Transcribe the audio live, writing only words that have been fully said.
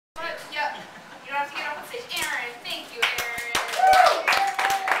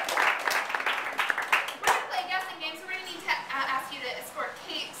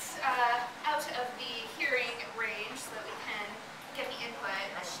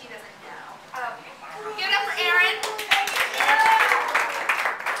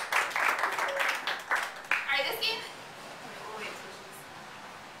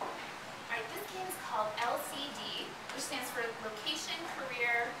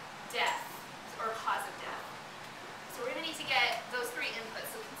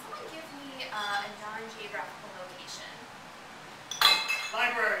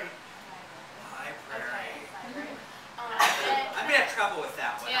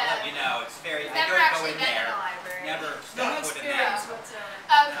I'll let you know. It's very. I never don't actually go in been there. in a library. Never No step foot in there. experience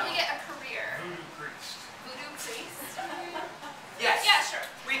whatsoever. Can we get a career? Voodoo priest. Voodoo priest? Yes. Yeah, sure.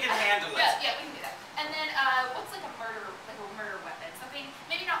 We can handle it. Yeah, we can do that. And then, what's like a murder weapon? Something,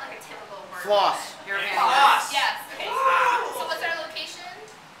 maybe not like a typical murder Floss. weapon. You're a Floss. Yes. Okay. So what's our location?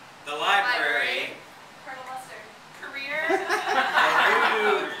 The library. Colonel Mustard. Career.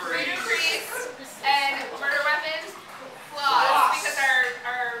 Voodoo Voodoo priest. priest. And murder weapon. Floss. Because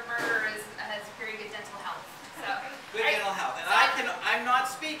our murderer has very good dental health. So. Good dental health. And I'm not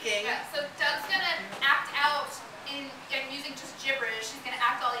speaking. Yeah. So Doug's gonna act out in using just gibberish. She's gonna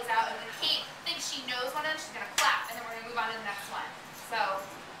act all these out, and when Kate thinks she knows one of them, she's gonna clap, and then we're gonna move on to the next one. So,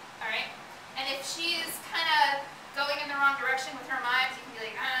 all right. And if she's kind of going in the wrong direction with her mimes, you can be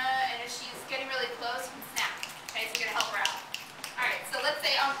like, and if she's getting really close, you can snap. Okay, so you're gonna help her out. All right. So let's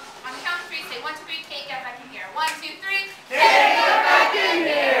say on the count of 3, say 1, 2, 3. Kate, get back in here. 1, 2, 3. Kate, get back in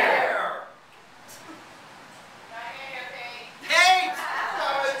here. Okay. Kate.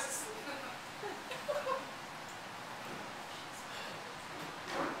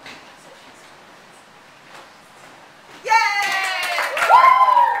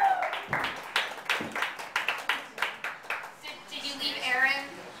 Did you leave Aaron?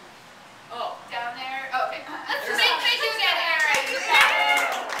 Oh. Down there? Oh, okay. Let's make you again, Aaron.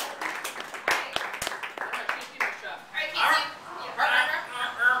 Alright, Casey.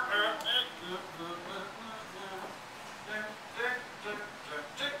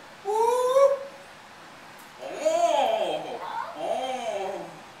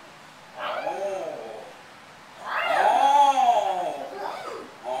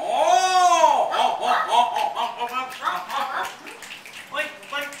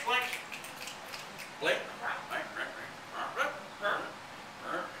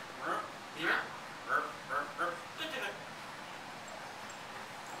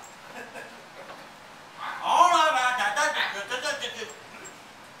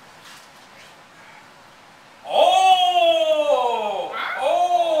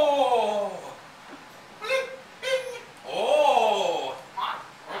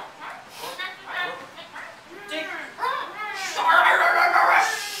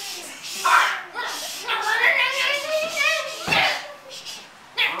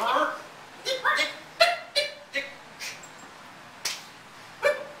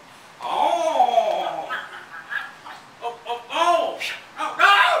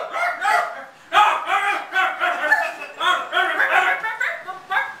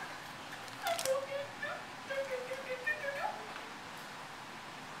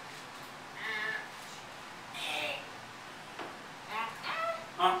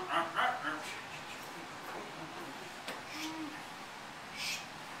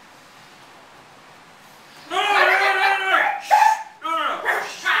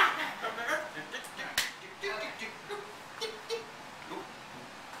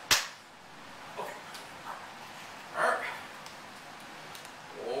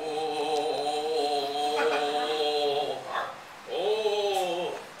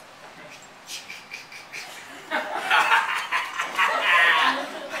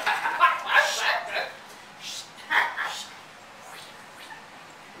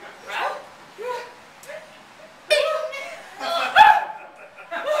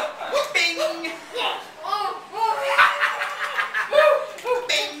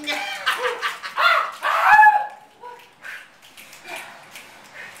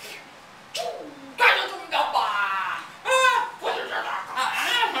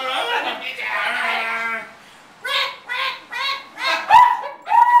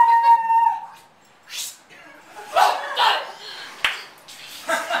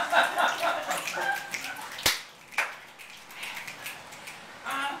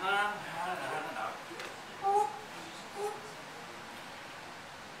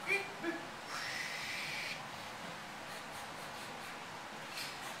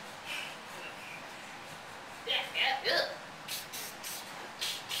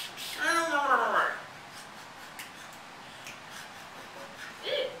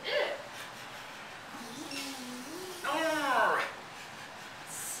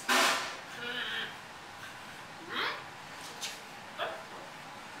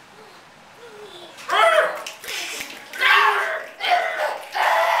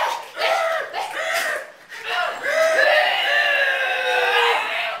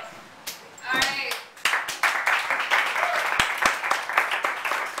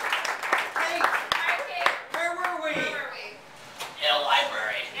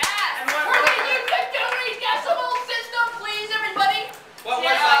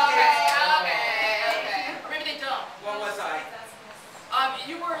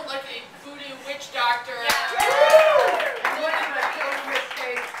 were like a voodoo witch doctor. Yeah. And what did I kill you with,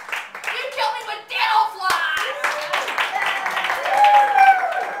 Kate? You killed me with dental floss!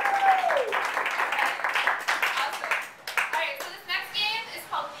 Awesome. Alright, so this next game is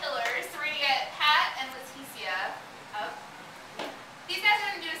called Pillars. So we're going to get Pat and Leticia up. These guys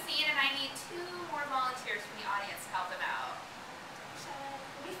are going to do a scene, and I need 2 more volunteers from the audience to help them out.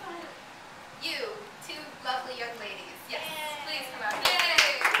 It'll be fun. You, 2 lovely young ladies. Yes, please come out. Yay!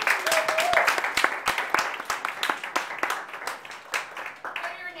 What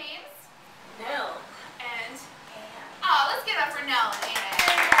are your names? Nell. And Anne. Oh, let's get up for Nell and Anne.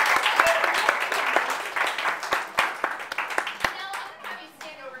 Nell, I'm going to have you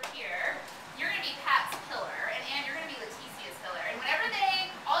stand over here. You're going to be Pat's pillar, and Anne, you're going to be Leticia's pillar. And whenever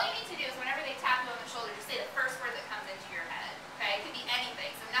all you need to do is whenever they tap you on the shoulder, just say the first word that comes into your head. Okay? It could be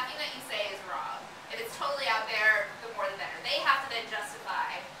anything, so nothing that you say is wrong. If it's totally out there, the more the better. They have to then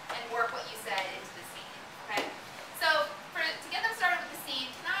justify and work what you said into the scene. Okay? So, to get them started with the scene,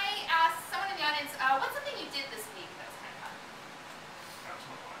 can I ask someone in the audience, what's something you did this week that was kind of fun? Got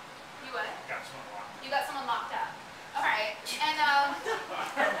someone locked. You what? Got someone locked. You got someone locked up. Alright. And,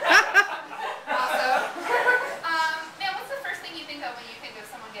 awesome. Man, what's the first thing you think of when you think of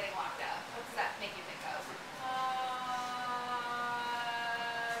someone getting locked up? What does that make you think of?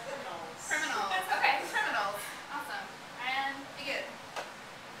 Criminals. Criminals. Okay, criminals. Awesome. And be good.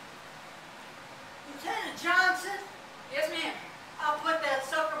 Lieutenant Johnson, Yes, ma'am. I put that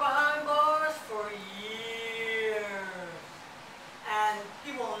sucker behind bars for years. And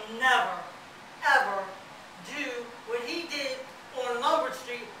he will never, ever do what he did on Lombard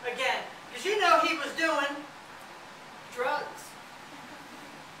Street again. Because you know he was doing drugs.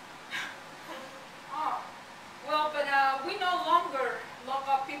 Oh, well, but we no longer lock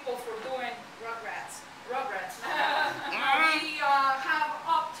up people for doing rugrats. We have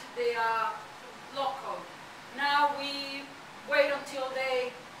upped the law code. Now we wait until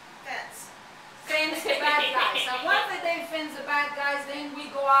they fence the bad guys. And once they fence the bad guys, then we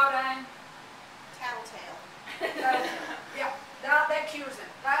go out and Tattletale. yeah, that cures them.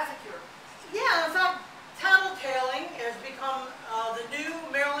 That's a cure. Yeah, in fact, tattletaling has become the new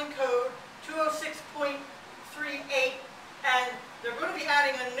Maryland Code 206.38, and they're going to be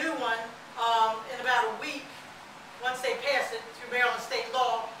adding a new one in about a week once they pass it through Maryland state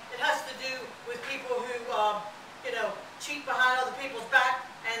law. It has to do with people who, cheat behind other people's back,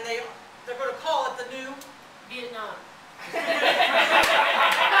 and they're going to call it the new Vietnam.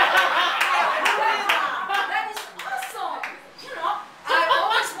 That is awesome. You know, I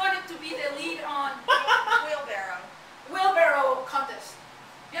always wanted to be the lead on wheelbarrow contest.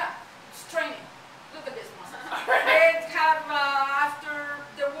 Yeah, it's training. Look at this one. They have after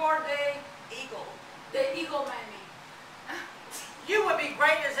the war the Eagle Man me. You would be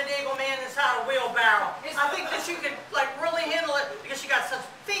great as an eagle man inside a wheelbarrow. It's- I think that you could really handle it because you got such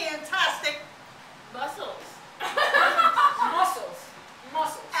fantastic, Muscles. Muscles.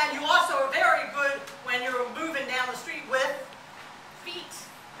 and you also are very good when you're moving down the street with Feet.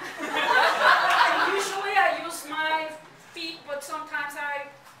 Usually I use my feet, but sometimes I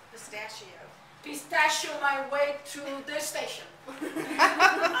pistachio my way to the station.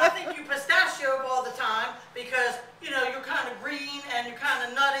 I think you pistachio all the time because, you're kind of green and you're kind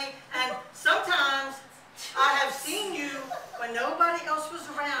of nutty. And sometimes I have seen you when nobody else was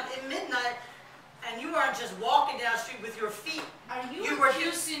around at midnight and you weren't just walking down the street with your feet. Are you You were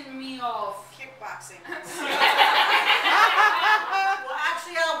accusing me of Kickboxing. Well,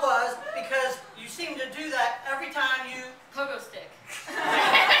 actually I was, because you seem to do that every time you... Pogo stick.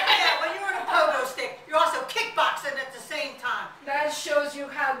 Yeah, when you're on a pogo stick, you're also kickboxing at the same time. that shows you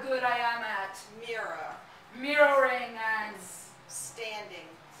how good I am at mirroring and Standing.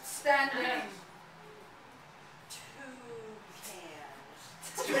 standing. 2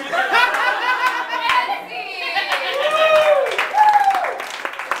 cans.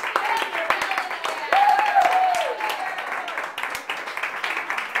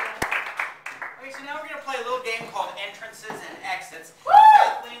 Okay, so now we're going to play a little game called Entrances and Exits.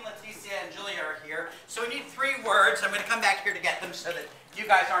 Kathleen, Leticia, and Julia are here. So we need 3 words. I'm going to come back here to get them so that you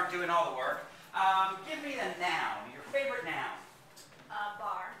guys aren't doing all the work. Give me the noun, your favorite noun.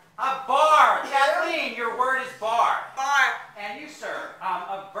 Bar. A bar. Kathleen, your word is bar. Bar. And you, sir,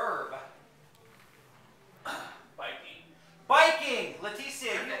 a verb. Biking. Biking.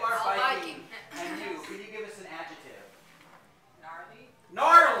 Leticia, you are Oh, biking. And you, can you give us an adjective? Gnarly.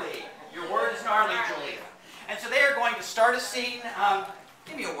 Gnarly. Your word is gnarly, Julia. And so they are going to start a scene.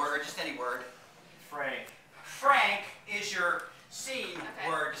 Give me a word, just any word. Frank. Frank is your scene Okay.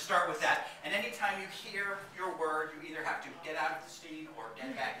 word to start with that. And anytime you hear your word, you either have to get out of the scene or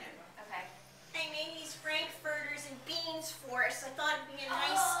get back in. Okay. I made these frankfurters and beans for us. I thought it'd be a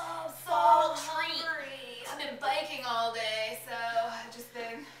nice Oh, fall so treat. hungry. I've been biking all day, so I've just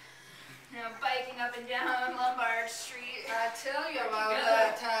been, biking up and down Lombard Street. I tell you about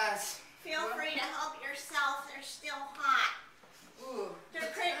that, Taz. Feel free to help yourself. They're still hot. Ooh.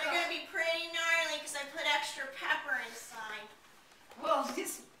 They're going to be pretty gnarly because I put extra pepper inside. Well,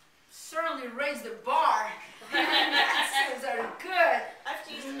 this certainly raised the bar. These are good. I have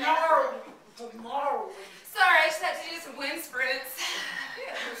to use the bathroom. Gnarly. Sorry, I just had to do some wind sprints.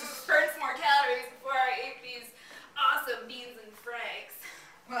 Burn some more calories before I ate these awesome beans and franks.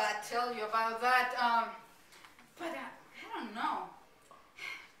 Well, I tell you about that. But I don't know.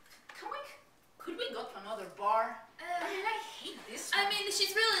 Could we go to another bar? I mean, I hate this one. I mean,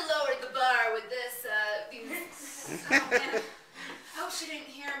 she's really lowered the bar with this, oh man. I hope she didn't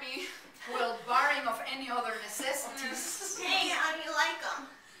hear me. Well, barring of any other necessities. Hey, how do you like them?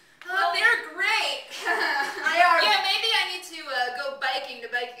 Oh, they're great. Yeah, maybe I need to go biking to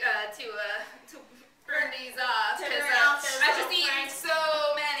burn these off. To 'Cause, burn off those I've just little eaten franks. so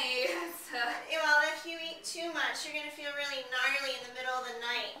many. Well, if you eat too much, you're going to feel really gnarly in the middle of the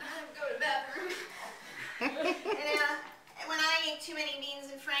night. Go to the bathroom. And when I eat too many beans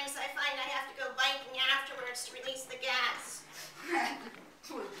and franks, I find I have to go biking afterwards to release the gas.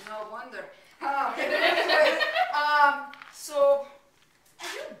 No wonder. Anyway, so,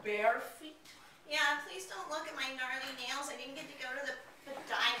 are you bare feet? Yeah, please don't look at my gnarly nails. I didn't get to go to the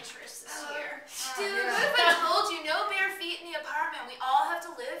podiatrist this year. Dude, yeah. what if I told you no bare feet in the apartment? We all have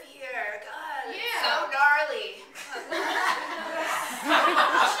to live here. God, it's Yeah. so gnarly.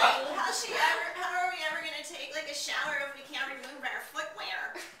 How are we ever going to take like a shower if we can't remove our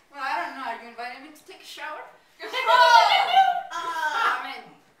footwear? Well, I don't know. Are you inviting me to take a shower? I I mean,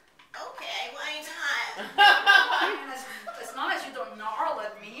 okay, why not? as long as you don't gnarl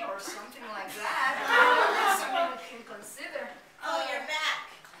at me or something like that, that's something we can consider. Oh, you're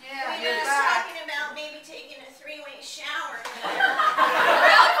back. Yeah, We you're were just back. talking about maybe taking a three-way shower. Me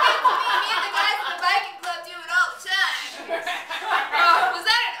and the guys in the biking club do it all the time. Was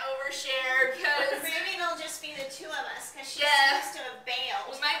that an overshare? Because Maybe it'll just be the two of us, because she Yeah. seems to have bailed.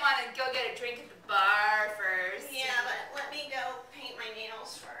 we might want to go get a drink at the bar first. Yeah, but let me go paint my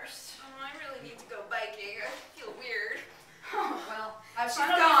nails first. Oh, I really need to go biking. I feel weird. Well, I've She's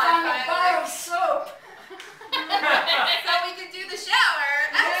finally gone, found a finally. bar of soap. So we can do the shower.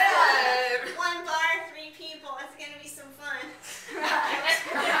 Excellent. One bar, 3 people. It's going to be some fun.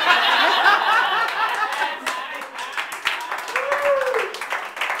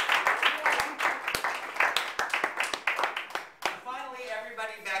 Finally,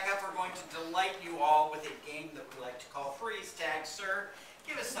 everybody back up. We're going to delight you all with a game that we like to call Freeze Tag. Sir,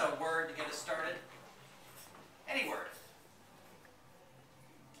 give us a word to get us started. Any word.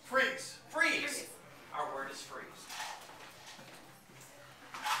 Freeze. Freeze. Our word is freeze.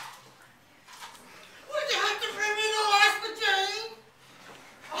 Would you have to bring me the last spaghetti?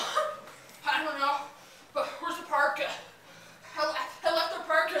 I don't know, but where's the parka? I left the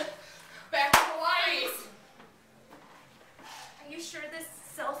parka back in Hawaii. Are you sure this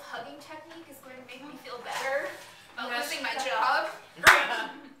self-hugging technique is going to make me feel better about Yes. losing my job?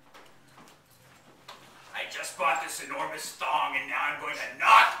 I just bought this enormous thong and now I'm going to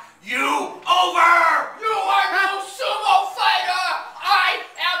knock you over! You are no sumo fighter! I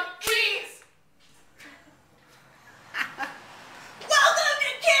am cheese! Welcome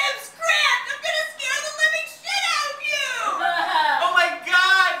to Kim's Craft! I'm going to scare the living shit out of you! Oh my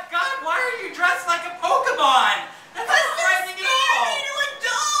God! God, why are you dressed like a Pokemon? That's not frightening at all. Scary to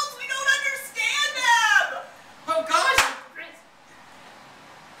adults! We don't understand them! Oh gosh!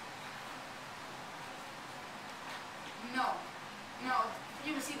 No.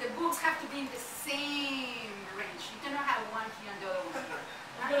 You see, the books have to be in the same range. You cannot have one here and the other one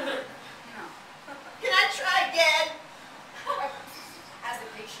here. No. Can I try again? As the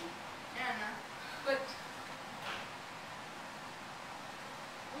patient. Yeah, no. But.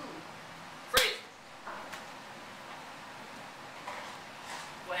 Freeze!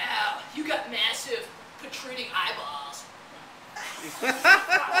 Wow, you got massive protruding eyeballs.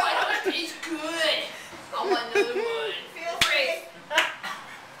 Why don't it taste good? I want another one. Feel free.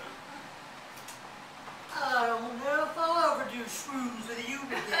 I don't know if I'll ever do shrooms with you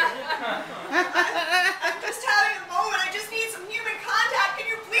again. I'm just having a moment. I just need some human contact. Can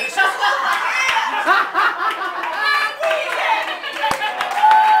you please just hold my hand?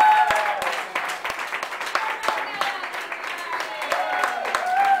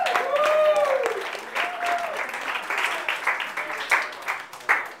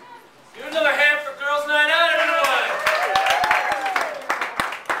 Good enough.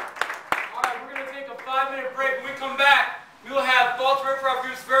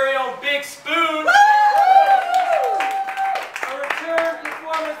 aircraft is very